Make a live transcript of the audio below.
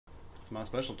It's my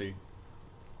specialty.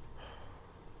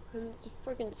 And it's a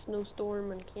freaking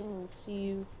snowstorm and I can't even see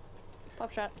you.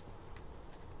 Pop shot.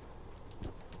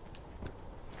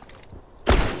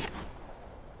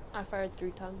 I fired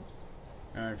 3 times.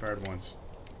 I fired once.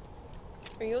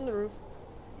 Are you on the roof?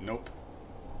 Nope.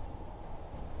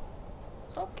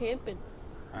 Stop camping.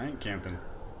 I ain't camping.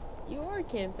 You are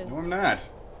camping. No, I'm not.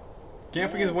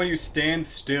 Camping is when you stand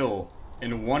still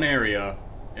in one area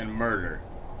and murder.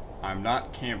 I'm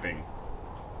not camping.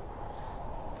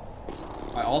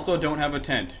 I also don't have a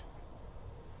tent.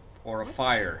 Or a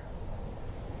fire.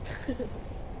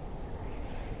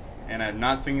 And I'm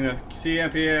not singing the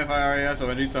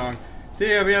CMPFIRES song.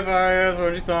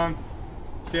 CMPFIRES song.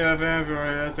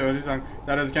 CMPFIRES song.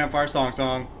 That is a campfire song.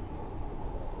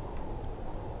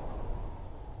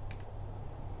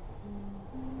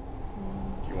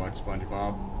 Do you watch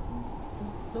SpongeBob?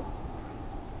 Nope.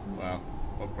 Well,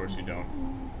 of course you don't.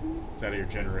 It's out of your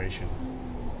generation.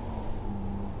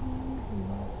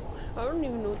 I don't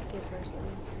even know what the campfire song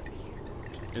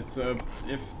is. It's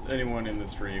if anyone in the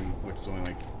stream, which is only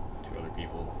like 2 other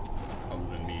people, other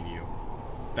than me and you,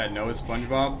 that knows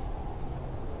SpongeBob.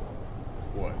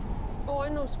 What? Oh, I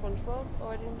know SpongeBob. Oh,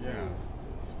 I didn't Yeah, know.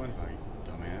 SpongeBob, you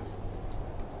dumbass.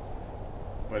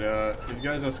 But if you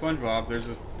guys know SpongeBob,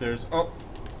 there's oh.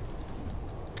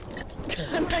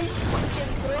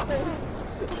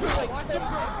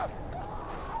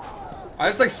 I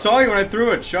just like saw you when I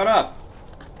threw it. Shut up.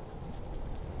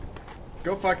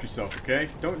 Go fuck yourself, okay?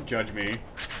 Don't judge me.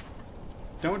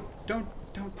 Don't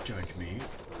judge me.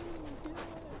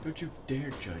 Don't you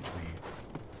dare judge me,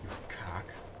 you cock.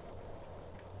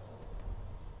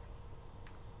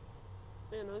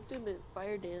 Man, I was doing the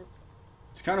fire dance.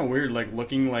 It's kind of weird, like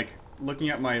looking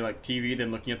at my like TV, then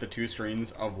looking at the 2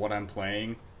 screens of what I'm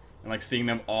playing, and like seeing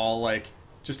them all like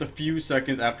just a few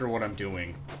seconds after what I'm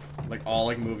doing, like all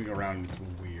like moving around. It's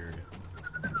weird.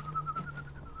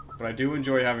 But I do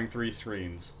enjoy having 3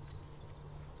 screens.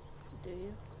 Do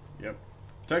you? Yep.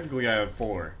 Technically I have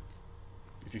 4,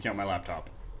 if you count my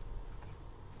laptop.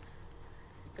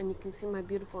 And you can see my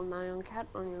beautiful Nyan cat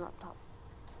on your laptop.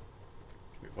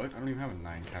 Wait, what? I don't even have a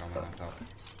 9 cat on my laptop.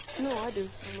 No, I do.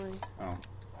 On mine. Oh.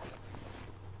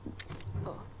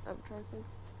 Oh, Avatar thing.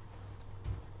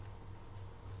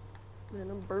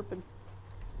 Man, I'm burping.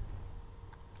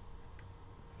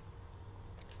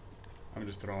 I'm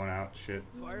just throwing out shit.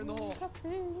 Fire in the hole.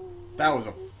 That was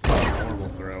a fucking horrible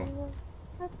throw.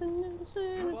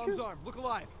 Bomb's armed. Look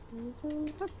alive. I'm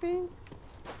happy,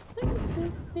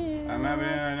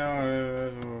 I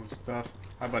know stuff.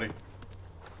 Hi, buddy.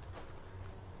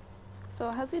 So,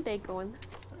 how's your day going?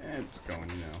 It's going,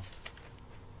 you know.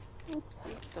 It's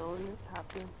going. It's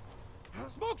happy.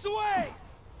 Smoke's away.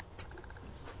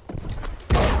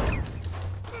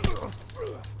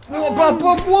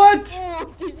 What?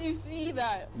 Oh, did you see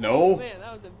that? No. Oh, man,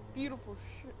 that was a beautiful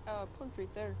punch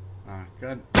right there. Ah,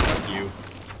 God, fuck you.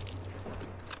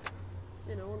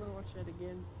 You know, I want to watch that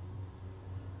again.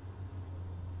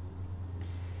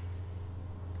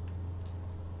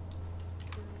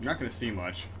 You're not gonna see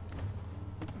much.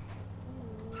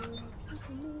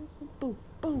 Boom,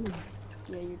 boom.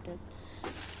 Yeah, you're dead.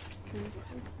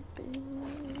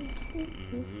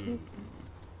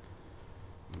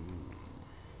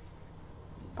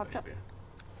 Pop shot.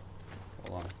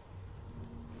 Hold on.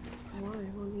 Why? What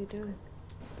are you doing?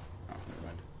 Oh, never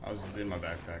mind. I was in my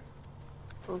backpack.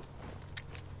 Oh.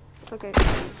 Okay.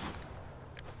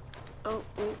 Oh,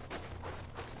 wait.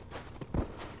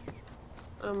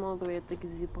 I'm all the way at the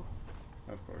gazebo.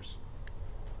 Of course.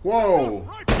 Whoa!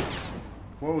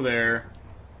 Whoa there.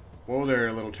 Whoa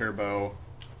there, little Turbo.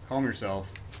 Calm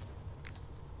yourself.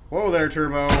 Whoa there,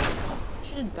 Turbo.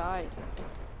 Should have died.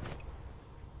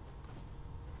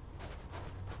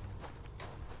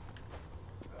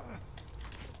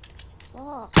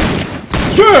 Oh.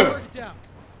 Yeah! Down.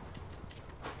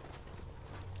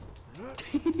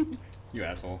 You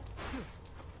asshole.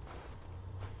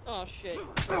 Oh shit.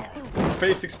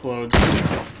 Face explodes.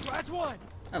 Scratch one.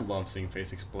 I love seeing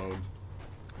face explode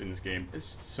in this game. It's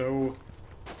just so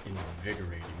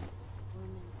invigorating.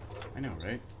 I know,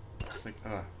 right? Just like,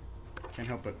 can't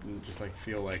help but just like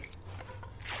feel like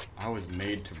I was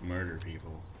made to murder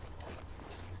people.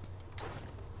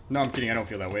 No, I'm kidding. I don't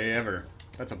feel that way ever.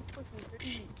 That's a.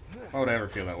 Why would I ever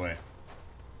feel that way?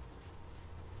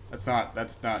 That's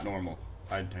not normal.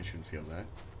 I shouldn't feel that.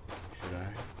 Should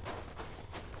I?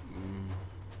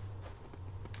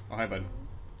 Oh, hi, bud.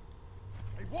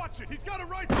 Hey, watch it! He's got a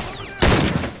rifle over there!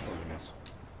 Oh, I missed.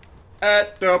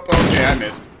 Nope. Okay, I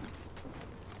missed.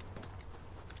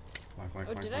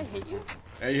 Oh, did I hit you?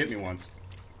 Yeah, you hit me once.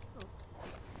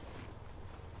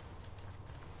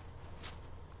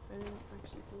 I didn't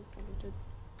actually think that I did.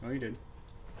 Oh, you did.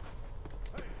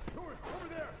 Hey, North, over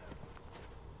there!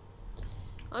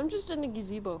 I'm just in the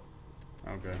gazebo.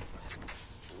 Okay.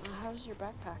 How's your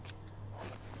backpack?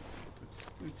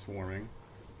 It's warming.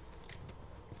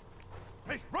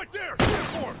 Hey, right there!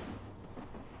 Uniform!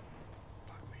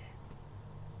 Fuck me.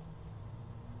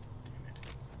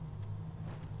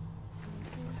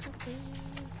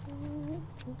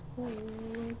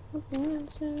 Damn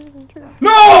it.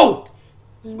 No!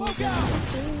 Smoke out!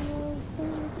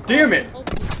 Damn it! Oh,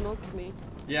 you smoked me.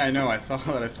 Yeah, I know. I saw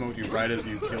that I smoked you right as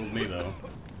you killed me, though.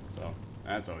 So,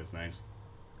 that's always nice.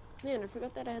 Man, I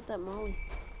forgot that I had that molly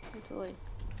until I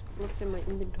looked in my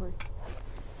inventory.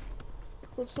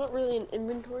 Well, it's not really an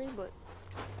inventory, but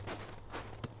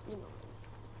you know.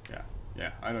 Yeah,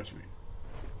 yeah, I know what you mean.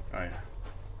 Oh, yeah.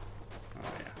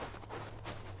 Oh, yeah.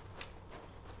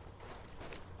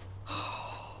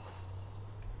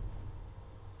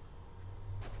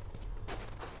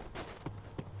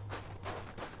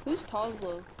 Who's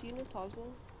Toslo? Do you know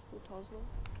Toslo? Who Toslo?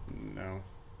 No.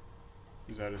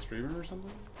 Is that a streamer or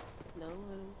something? No, I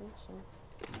don't think so.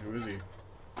 Who is he?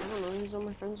 I don't know, he's on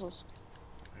my friends list.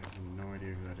 I have no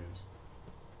idea who that is.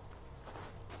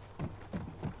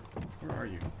 Where are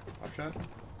you? Upshot?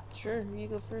 Sure, you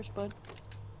go first, bud.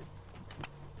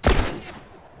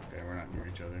 Okay, we're not near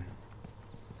each other.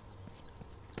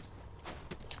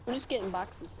 I'm just getting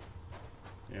boxes.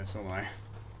 Yeah, so am I.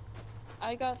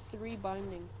 I got 3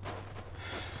 binding.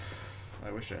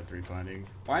 I wish I had 3 binding.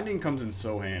 Binding comes in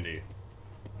so handy,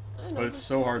 I know, but it's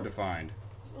so hard to find.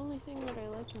 the only thing that I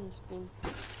like in this game.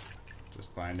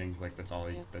 Just binding, like that's all.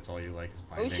 Yeah. That's all you like is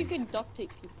I binding. wish you could duct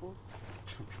tape people.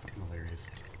 That'd be fucking hilarious.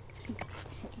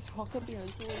 Just walk up behind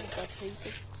someone and duct tape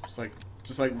it.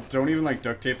 Just like, don't even like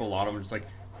duct tape a lot of them. Just like,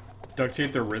 duct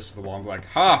tape their wrist to the wall and be like,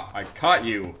 "Ha! I caught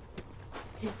you."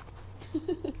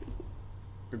 You'd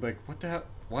be like, "What the hell?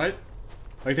 What?"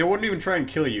 Like they wouldn't even try and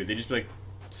kill you. They'd just be like,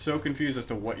 so confused as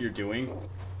to what you're doing.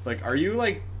 Like, are you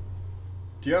like,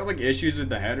 do you have like issues with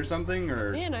the head or something,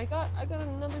 or? Man, I got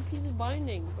another piece of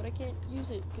binding, but I can't use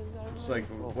it because I don't Just know. like,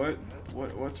 how to roll.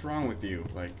 what's wrong with you?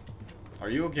 Like, are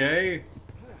you okay?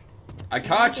 I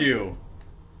caught you.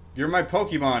 You're my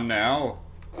Pokemon now.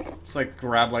 Just like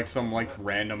grab like some like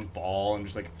random ball and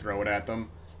just like throw it at them.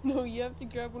 No, you have to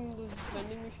grab one of those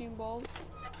vending machine balls.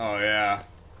 Oh yeah.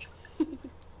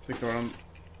 It's like throwing them.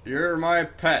 You're my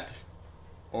pet,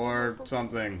 or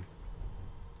something.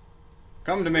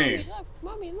 Come to me.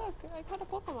 Mommy, look, I caught a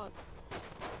Pokemon.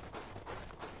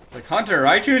 It's like, Hunter,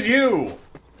 I choose you.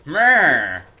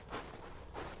 Meh.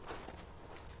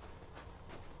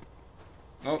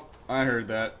 Oh, I heard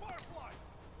that.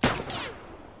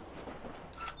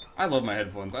 I love my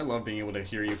headphones. I love being able to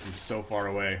hear you from so far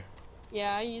away.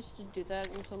 Yeah, I used to do that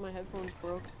until my headphones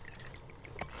broke.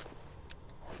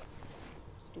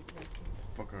 Stupid headphones.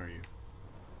 Fuck are you?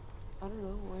 I don't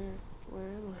know, where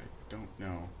am I don't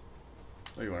know.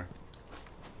 There you are.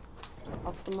 I?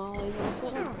 Up the molly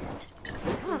basement.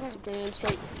 Instagram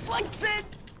straight. Flex it!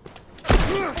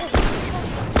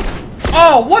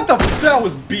 Oh, what the? That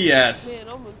was BS. Man,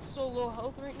 I'm with so low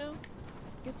health right now.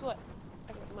 Guess what?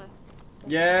 I got my.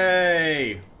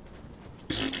 Yay!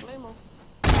 Blamo.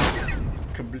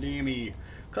 Kableemy.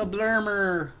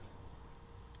 Kablermer.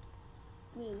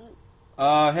 Man,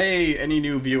 that. Hey, any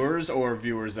new viewers or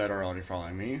viewers that are already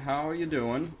following me, how are you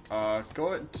doing? Go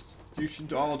ahead. You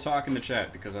should all talk in the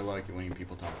chat because I like it when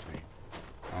people talk to me.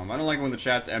 I don't like it when the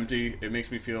chat's empty. It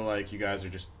makes me feel like you guys are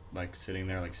just like sitting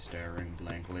there like staring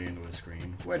blankly into a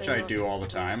screen, which I do all the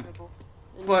time.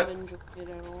 But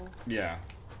yeah,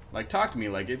 like talk to me.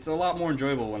 Like it's a lot more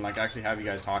enjoyable when like I actually have you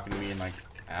guys talking to me and like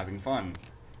having fun.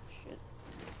 Shit.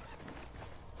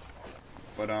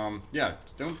 But yeah,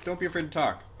 don't be afraid to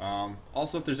talk.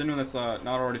 Also, if there's anyone that's not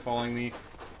already following me,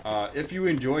 if you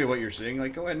enjoy what you're seeing,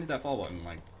 like go ahead and hit that follow button.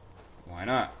 Like, why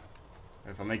not?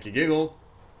 If I make you giggle,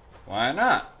 why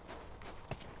not?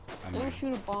 I'm gonna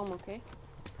shoot a bomb, okay?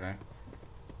 Okay.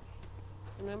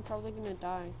 And I'm probably gonna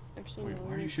die. Actually, Wait, no, why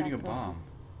let are me you shooting a back up. bomb?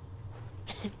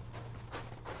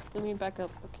 Let me back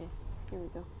up. Okay, here we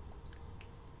go.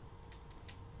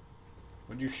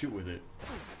 What did you shoot with it?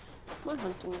 My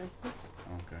hunting rifle.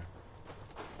 Okay.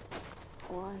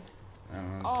 Why? I don't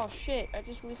know. Oh shit! I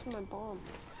just wasted my bomb.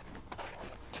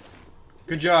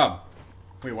 Good job.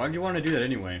 Wait, why did you want to do that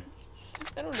anyway?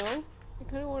 I don't know. I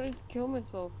kind of wanted to kill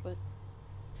myself, but.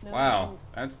 No, Wow,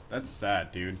 that's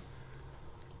sad, dude.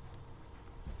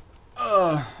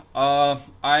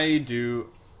 I do.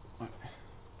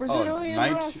 Brazilian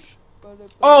night- Rush.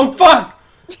 Oh fuck!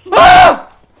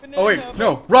 Ah! Oh wait,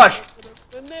 no, Rush!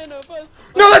 Banana bus.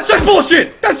 No, that's such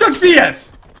bullshit! That's such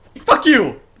BS! Fuck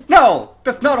you! No!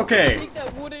 That's not okay! Take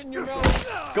that wood in your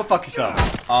mouth. Go fuck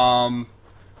yourself.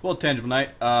 Well, Tangible Knight,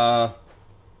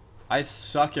 I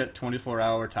suck at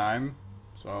 24-hour time,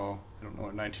 so I don't know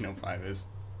what 1905 is.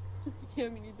 Yeah,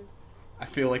 me neither. I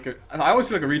feel like I always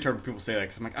feel like a retard when people say that,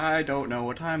 because I'm like, I don't know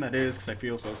what time that is, because I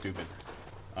feel so stupid.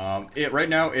 Right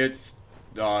now, it's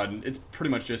pretty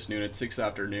much just noon. It's 6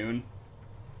 afternoon.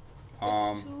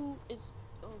 It's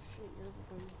oh shit, you're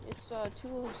overdoing it. It's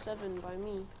 2:07 by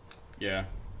me. Yeah.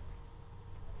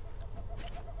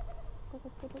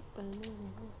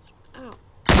 Ow.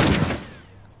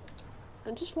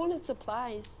 I just wanted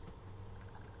supplies.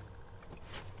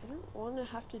 I don't want to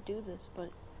have to do this,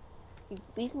 but you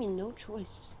leave me no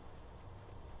choice.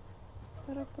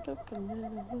 What the fuck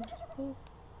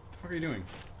are you doing?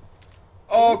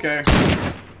 Oh, okay. I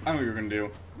know what you're gonna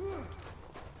do.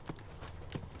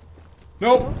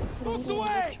 Nope. Smokes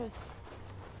away!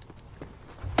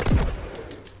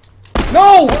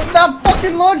 No! That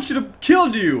fucking launch should have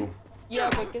killed you! Yeah,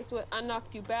 but guess what? I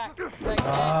knocked you back. Like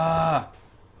that.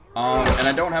 And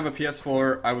I don't have a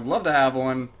PS4. I would love to have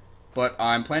one, but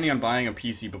I'm planning on buying a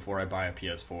PC before I buy a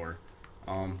PS4.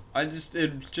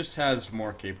 It just has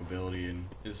more capability and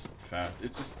is fast.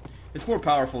 It's more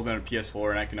powerful than a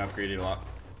PS4, and I can upgrade it a lot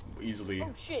easily.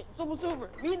 Oh shit, it's almost over.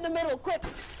 Meet in the middle, quick!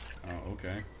 Oh,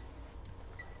 okay.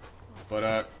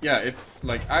 But, yeah,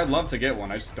 I'd love to get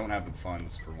one, I just don't have the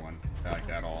funds for one, like,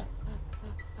 at all.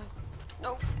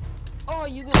 No! Oh,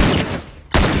 you little bitch!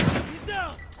 He's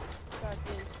down!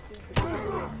 Goddamn stupid.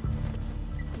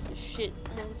 Piece of shit.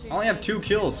 I only have 2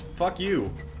 kills, fuck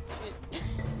you. Shit.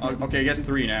 Okay, I guess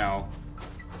 3 now.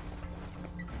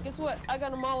 Guess what? I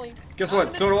got a molly. Guess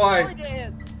what? So do I.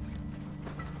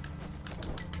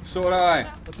 So would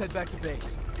I. Let's head back to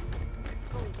base.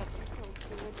 Oh, we got 3 kills.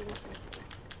 Congratulations.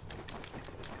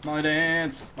 Molly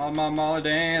dance. Molly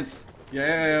dance.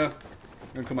 Yeah.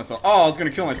 I'm gonna kill myself. Oh, I was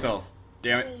gonna kill myself.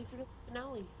 Damn Hey, it. you forgot the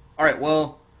finale. Alright,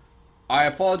 well, I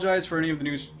apologize for any of the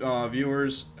new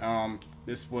viewers.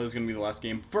 This was gonna be the last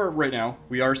game for right now.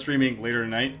 We are streaming later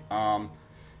tonight.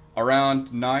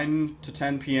 Around 9 to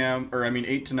 10 p.m. or I mean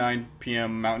 8 to 9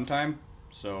 p.m. Mountain Time.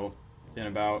 So in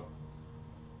about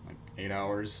like 8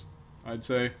 hours, I'd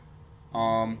say. Go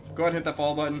ahead and hit that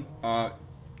follow button.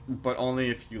 But only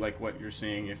if you like what you're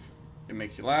seeing. If it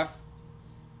makes you laugh,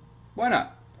 why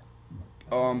not?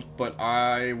 But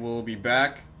I will be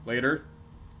back later.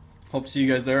 Hope to see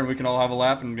you guys there, and we can all have a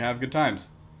laugh and have good times.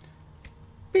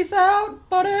 Peace out,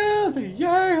 buddies.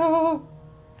 Yeah.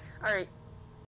 Alright.